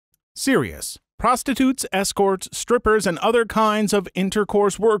Serious. Prostitutes, escorts, strippers, and other kinds of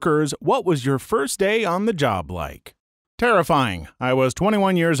intercourse workers, what was your first day on the job like? Terrifying. I was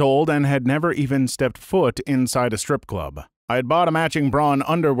 21 years old and had never even stepped foot inside a strip club. I had bought a matching bra and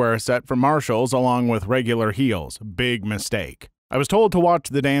underwear set from Marshalls along with regular heels. Big mistake. I was told to watch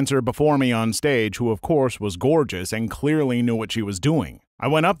the dancer before me on stage, who of course was gorgeous and clearly knew what she was doing. I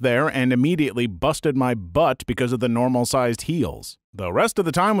went up there and immediately busted my butt because of the normal-sized heels. The rest of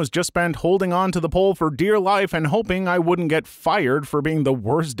the time was just spent holding on to the pole for dear life and hoping I wouldn't get fired for being the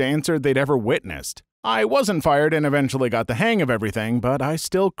worst dancer they'd ever witnessed. I wasn't fired and eventually got the hang of everything, but I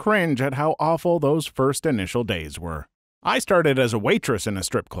still cringe at how awful those first initial days were. I started as a waitress in a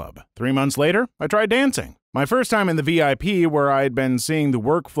strip club. 3 months later, I tried dancing. My first time in the VIP, where I'd been seeing the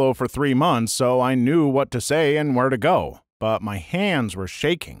workflow for 3 months, so I knew what to say and where to go. But my hands were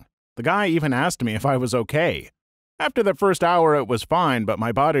shaking. The guy even asked me if I was okay. After the first hour, it was fine, but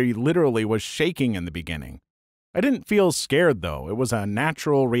my body literally was shaking in the beginning. I didn't feel scared, though. It was a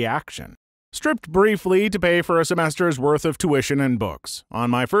natural reaction. Stripped briefly to pay for a semester's worth of tuition and books.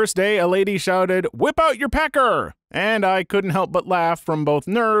 On my first day, a lady shouted, "Whip out your pecker!" And I couldn't help but laugh from both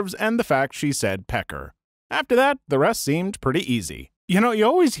nerves and the fact she said pecker. After that, the rest seemed pretty easy. You know, you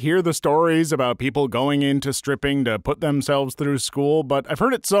always hear the stories about people going into stripping to put themselves through school, but I've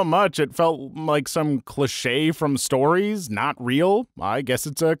heard it so much it felt like some cliche from stories, not real. I guess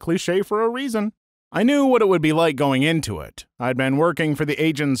it's a cliche for a reason. I knew what it would be like going into it. I'd been working for the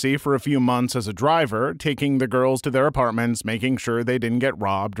agency for a few months as a driver, taking the girls to their apartments, making sure they didn't get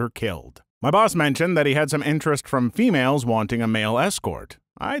robbed or killed. My boss mentioned that he had some interest from females wanting a male escort.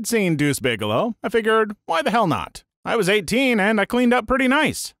 I'd seen Deuce Bigalow. I figured, why the hell not? I was 18 and I cleaned up pretty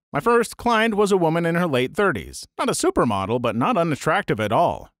nice. My first client was a woman in her late 30s. Not a supermodel, but not unattractive at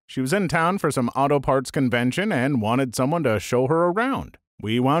all. She was in town for some auto parts convention and wanted someone to show her around.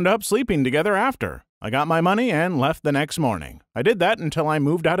 We wound up sleeping together after. I got my money and left the next morning. I did that until I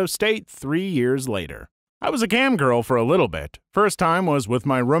moved out of state 3 years later. I was a cam girl for a little bit. First time was with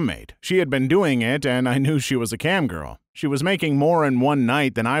my roommate. She had been doing it and I knew she was a cam girl. She was making more in one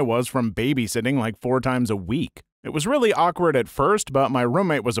night than I was from babysitting like 4 times a week. It was really awkward at first, but my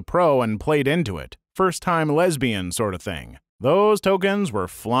roommate was a pro and played into it. First time lesbian sort of thing. Those tokens were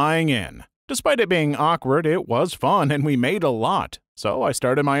flying in. Despite it being awkward, it was fun and we made a lot. So I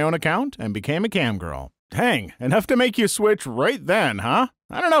started my own account and became a cam girl. Dang, enough to make you switch right then, huh?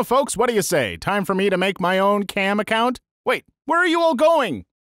 I don't know, folks, what do you say? Time for me to make my own cam account? Wait, where are you all going?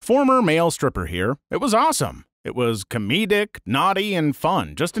 Former male stripper here. It was awesome. It was comedic, naughty, and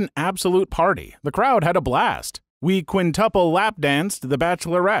fun. Just an absolute party. The crowd had a blast. We quintuple lap danced the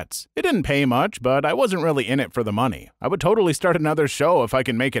Bachelorettes. It didn't pay much, but I wasn't really in it for the money. I would totally start another show if I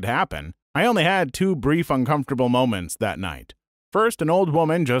can make it happen. I only had 2 brief uncomfortable moments that night. First, an old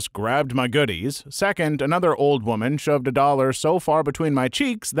woman just grabbed my goodies. Second, another old woman shoved $1 so far between my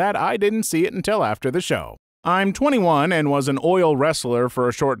cheeks that I didn't see it until after the show. I'm 21 and was an oil wrestler for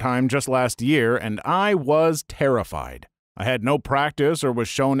a short time just last year, and I was terrified. I had no practice or was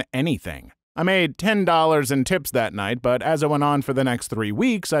shown anything. I made $10 in tips that night, but as I went on for the next 3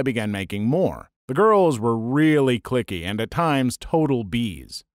 weeks, I began making more. The girls were really cliquey and at times total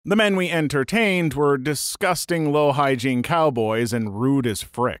bees. The men we entertained were disgusting low-hygiene cowboys and rude as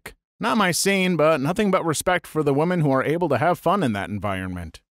frick. Not my scene, but nothing but respect for the women who are able to have fun in that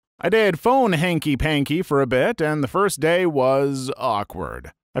environment. I did phone hanky-panky for a bit, and the first day was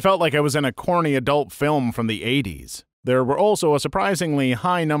awkward. I felt like I was in a corny adult film from the 80s. There were also a surprisingly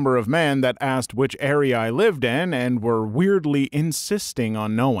high number of men that asked which area I lived in and were weirdly insisting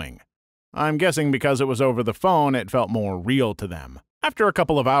on knowing. I'm guessing because it was over the phone, it felt more real to them. After a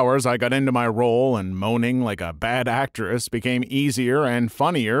couple of hours, I got into my role, and moaning like a bad actress became easier and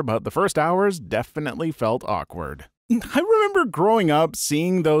funnier, but the first hours definitely felt awkward. I remember growing up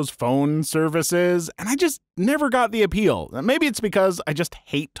seeing those phone services, and I just never got the appeal. Maybe it's because I just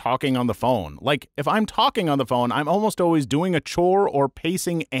hate talking on the phone. Like, if I'm talking on the phone, I'm almost always doing a chore or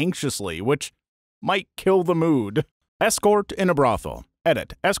pacing anxiously, which might kill the mood. Escort in a brothel.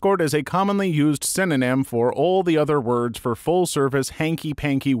 Edit. Escort is a commonly used synonym for all the other words for full-service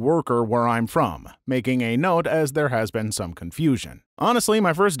hanky-panky worker where I'm from, making a note as there has been some confusion. Honestly,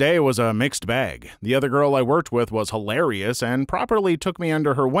 my first day was a mixed bag. The other girl I worked with was hilarious and properly took me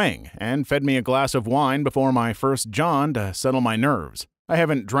under her wing and fed me a glass of wine before my first John to settle my nerves. I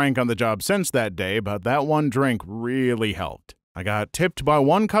haven't drank on the job since that day, but that one drink really helped. I got tipped by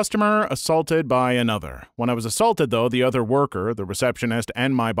one customer, assaulted by another. When I was assaulted, though, the other worker, the receptionist,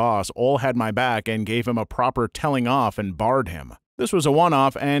 and my boss all had my back and gave him a proper telling off and barred him. This was a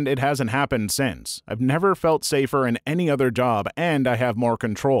one-off, and it hasn't happened since. I've never felt safer in any other job, and I have more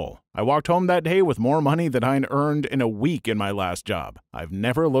control. I walked home that day with more money than I'd earned in a week in my last job. I've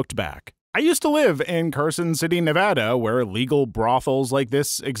never looked back. I used to live in Carson City, Nevada, where legal brothels like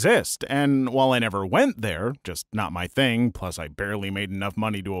this exist, and while I never went there, just not my thing, plus I barely made enough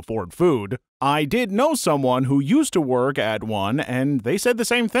money to afford food, I did know someone who used to work at one, and they said the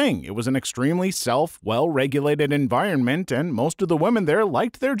same thing. It was an extremely well-regulated environment, and most of the women there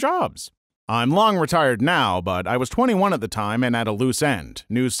liked their jobs. I'm long retired now, but I was 21 at the time and at a loose end.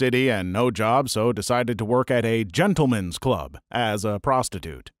 New city and no job, so decided to work at a gentleman's club as a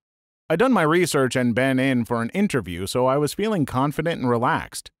prostitute. I'd done my research and been in for an interview, so I was feeling confident and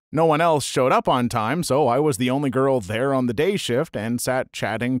relaxed. No one else showed up on time, so I was the only girl there on the day shift and sat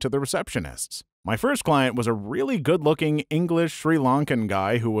chatting to the receptionists. My first client was a really good-looking English Sri Lankan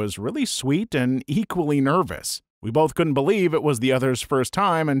guy who was really sweet and equally nervous. We both couldn't believe it was the other's first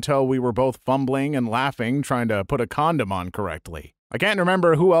time until we were both fumbling and laughing trying to put a condom on correctly. I can't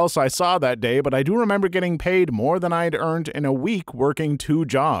remember who else I saw that day, but I do remember getting paid more than I'd earned in a week working 2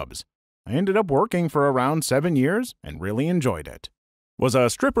 jobs. I ended up working for around 7 years and really enjoyed it. Was a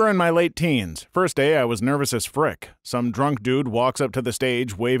stripper in my late teens. First day I was nervous as frick. Some drunk dude walks up to the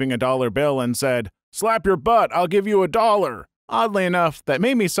stage waving a dollar bill and said, "Slap your butt, I'll give you $1. Oddly enough, that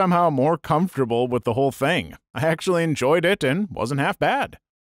made me somehow more comfortable with the whole thing. I actually enjoyed it and wasn't half bad.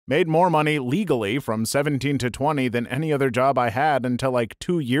 Made more money legally from 17 to 20 than any other job I had until like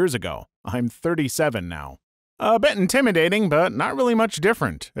 2 years ago. I'm 37 now. A bit intimidating, but not really much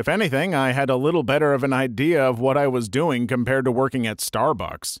different. If anything, I had a little better of an idea of what I was doing compared to working at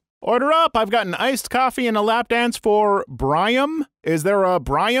Starbucks. Order up! I've got an iced coffee and a lap dance for Brian. Is there a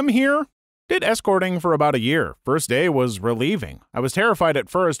Brian here? Did escorting for about a year. First day was relieving. I was terrified at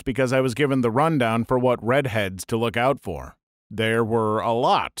first because I was given the rundown for what redheads to look out for. There were a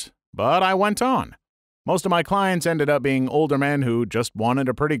lot, but I went on. Most of my clients ended up being older men who just wanted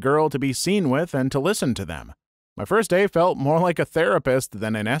a pretty girl to be seen with and to listen to them. My first day felt more like a therapist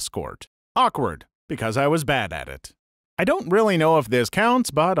than an escort. Awkward, because I was bad at it. I don't really know if this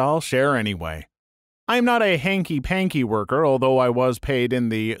counts, but I'll share anyway. I'm not a hanky-panky worker, although I was paid in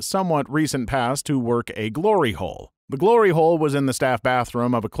the somewhat recent past to work a glory hole. The glory hole was in the staff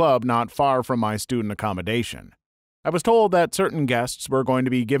bathroom of a club not far from my student accommodation. I was told that certain guests were going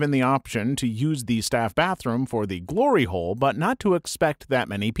to be given the option to use the staff bathroom for the glory hole, but not to expect that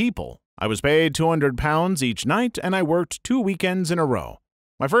many people. I was paid £200 each night, and I worked 2 weekends in a row.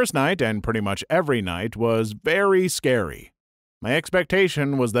 My first night, and pretty much every night, was very scary. My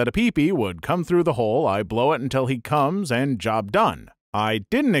expectation was that a peepee would come through the hole, I blow it until he comes, and job done. I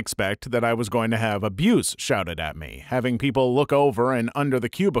didn't expect that I was going to have abuse shouted at me, having people look over and under the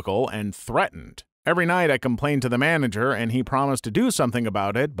cubicle and threatened. Every night I complained to the manager, and he promised to do something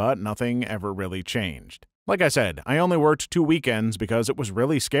about it, but nothing ever really changed. Like I said, I only worked 2 weekends because it was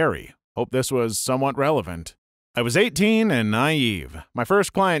really scary. Hope this was somewhat relevant. I was 18 and naive. My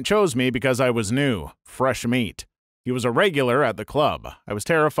first client chose me because I was new, fresh meat. He was a regular at the club. I was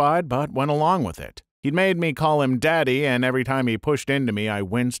terrified, but went along with it. He'd made me call him Daddy, and every time he pushed into me, I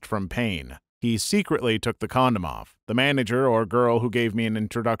winced from pain. He secretly took the condom off. The manager or girl who gave me an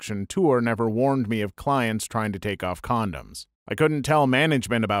introduction tour never warned me of clients trying to take off condoms. I couldn't tell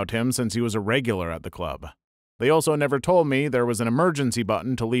management about him since he was a regular at the club. They also never told me there was an emergency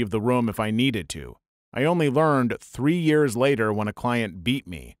button to leave the room if I needed to. I only learned 3 years later when a client beat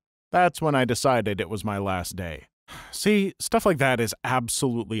me. That's when I decided it was my last day. See, stuff like that is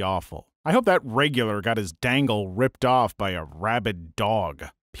absolutely awful. I hope that regular got his dangle ripped off by a rabid dog.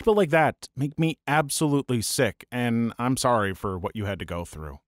 People like that make me absolutely sick, and I'm sorry for what you had to go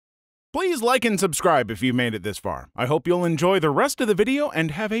through. Please like and subscribe if you've made it this far. I hope you'll enjoy the rest of the video and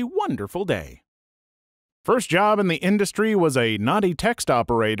have a wonderful day. First job in the industry was a naughty text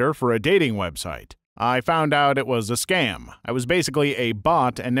operator for a dating website. I found out it was a scam. I was basically a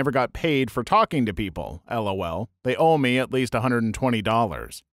bot and never got paid for talking to people, LOL. They owe me at least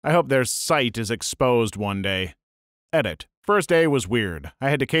 $120. I hope their site is exposed one day. Edit. First day was weird. I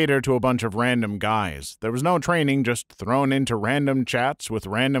had to cater to a bunch of random guys. There was no training, just thrown into random chats with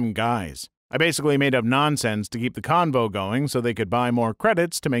random guys. I basically made up nonsense to keep the convo going so they could buy more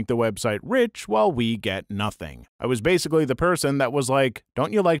credits to make the website rich while we get nothing. I was basically the person that was like,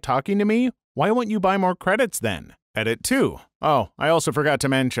 "Don't you like talking to me? Why won't you buy more credits then?" Edit 2. Oh, I also forgot to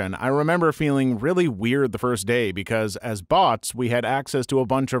mention, I remember feeling really weird the first day because as bots, we had access to a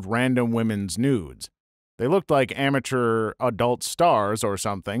bunch of random women's nudes. They looked like amateur adult stars or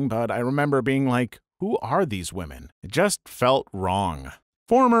something, but I remember being like, who are these women? It just felt wrong.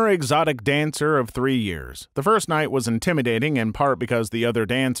 Former exotic dancer of 3 years. The first night was intimidating in part because the other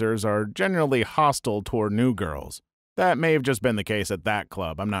dancers are generally hostile toward new girls. That may have just been the case at that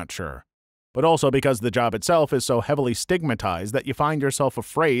club, I'm not sure. But also because the job itself is so heavily stigmatized that you find yourself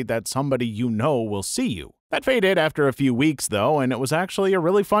afraid that somebody you know will see you. That faded after a few weeks though, and it was actually a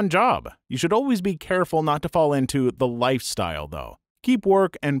really fun job. You should always be careful not to fall into the lifestyle though. Keep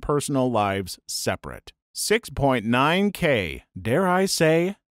work and personal lives separate. 6.9K, dare I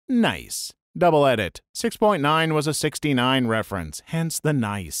say, nice. Double edit. 6.9 was a 69 reference, hence the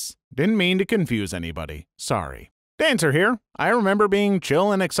nice. Didn't mean to confuse anybody. Sorry. Dancer here. I remember being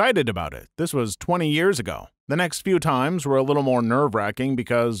chill and excited about it. This was 20 years ago. The next few times were a little more nerve-wracking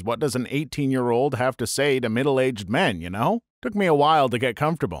because what does an 18-year-old have to say to middle-aged men, you know? Took me a while to get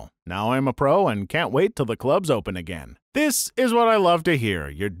comfortable. Now I'm a pro and can't wait till the clubs open again. This is what I love to hear.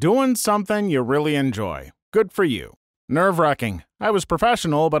 You're doing something you really enjoy. Good for you. Nerve-wracking. I was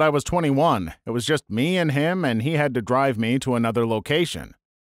professional, but I was 21. It was just me and him, and he had to drive me to another location.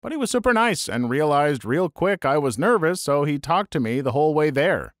 But he was super nice and realized real quick I was nervous, so he talked to me the whole way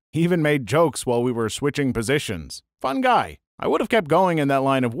there. He even made jokes while we were switching positions. Fun guy. I would have kept going in that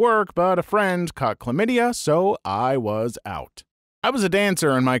line of work, but a friend caught chlamydia, so I was out. I was a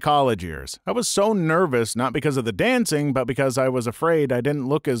dancer in my college years. I was so nervous not because of the dancing, but because I was afraid I didn't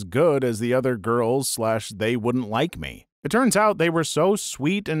look as good as the other girls / they wouldn't like me. It turns out they were so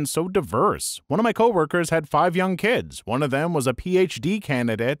sweet and so diverse. One of my coworkers had 5 young kids. One of them was a PhD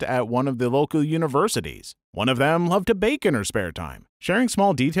candidate at one of the local universities. One of them loved to bake in her spare time. Sharing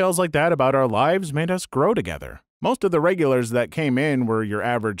small details like that about our lives made us grow together. Most of the regulars that came in were your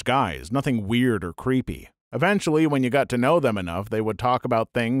average guys, nothing weird or creepy. Eventually, when you got to know them enough, they would talk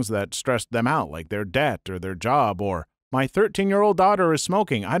about things that stressed them out, like their debt or their job, or, my 13-year-old daughter is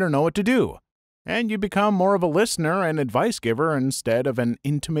smoking, I don't know what to do. And you become more of a listener and advice giver instead of an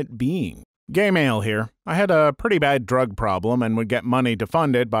intimate being. Gay male here. I had a pretty bad drug problem and would get money to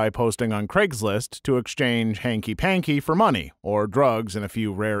fund it by posting on Craigslist to exchange hanky-panky for money, or drugs in a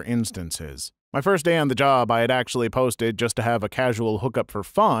few rare instances. My first day on the job, I had actually posted just to have a casual hookup for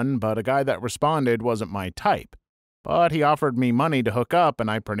fun, but a guy that responded wasn't my type. But he offered me money to hook up, and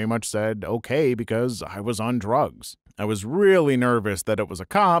I pretty much said okay because I was on drugs. I was really nervous that it was a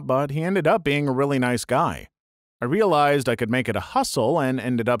cop, but he ended up being a really nice guy. I realized I could make it a hustle and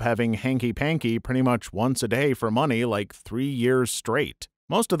ended up having hanky-panky pretty much once a day for money like 3 years straight.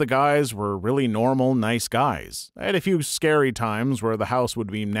 Most of the guys were really normal, nice guys. I had a few scary times where the house would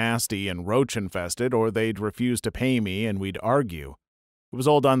be nasty and roach-infested, or they'd refuse to pay me and we'd argue. It was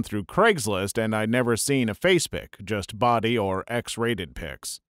all done through Craigslist, and I'd never seen a face pic, just body or X-rated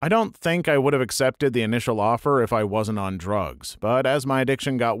pics. I don't think I would have accepted the initial offer if I wasn't on drugs, but as my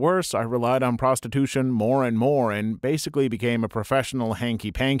addiction got worse, I relied on prostitution more and more and basically became a professional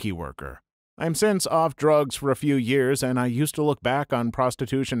hanky-panky worker. I'm since off drugs for a few years, and I used to look back on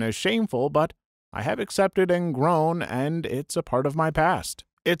prostitution as shameful, but I have accepted and grown, and it's a part of my past.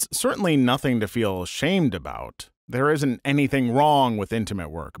 It's certainly nothing to feel ashamed about. There isn't anything wrong with intimate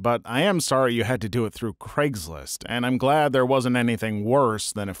work, but I am sorry you had to do it through Craigslist, and I'm glad there wasn't anything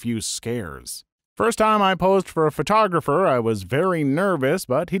worse than a few scares. First time I posed for a photographer, I was very nervous,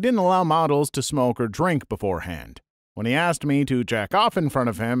 but he didn't allow models to smoke or drink beforehand. When he asked me to jack off in front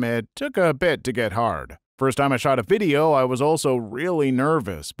of him, it took a bit to get hard. First time I shot a video, I was also really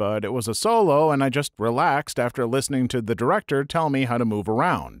nervous, but it was a solo and I just relaxed after listening to the director tell me how to move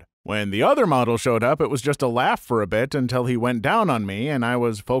around. When the other model showed up, it was just a laugh for a bit until he went down on me and I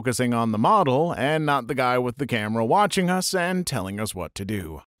was focusing on the model and not the guy with the camera watching us and telling us what to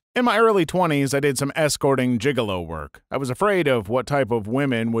do. In my early 20s, I did some escorting gigolo work. I was afraid of what type of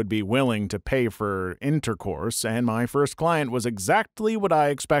women would be willing to pay for intercourse, and my first client was exactly what I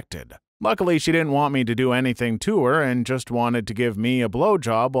expected. Luckily, she didn't want me to do anything to her and just wanted to give me a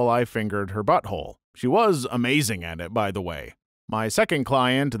blowjob while I fingered her butthole. She was amazing at it, by the way. My second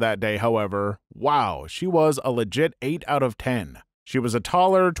client that day, however, wow, she was a legit 8 out of 10. She was a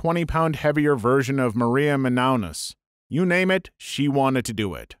taller, 20-pound heavier version of Maria Menounos. You name it, she wanted to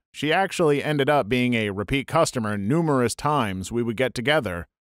do it. She actually ended up being a repeat customer numerous times we would get together,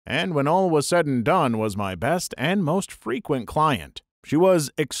 and when all was said and done was my best and most frequent client. She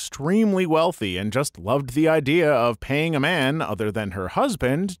was extremely wealthy and just loved the idea of paying a man other than her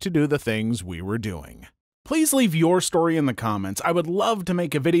husband to do the things we were doing. Please leave your story in the comments. I would love to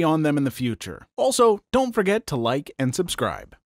make a video on them in the future. Also, don't forget to like and subscribe.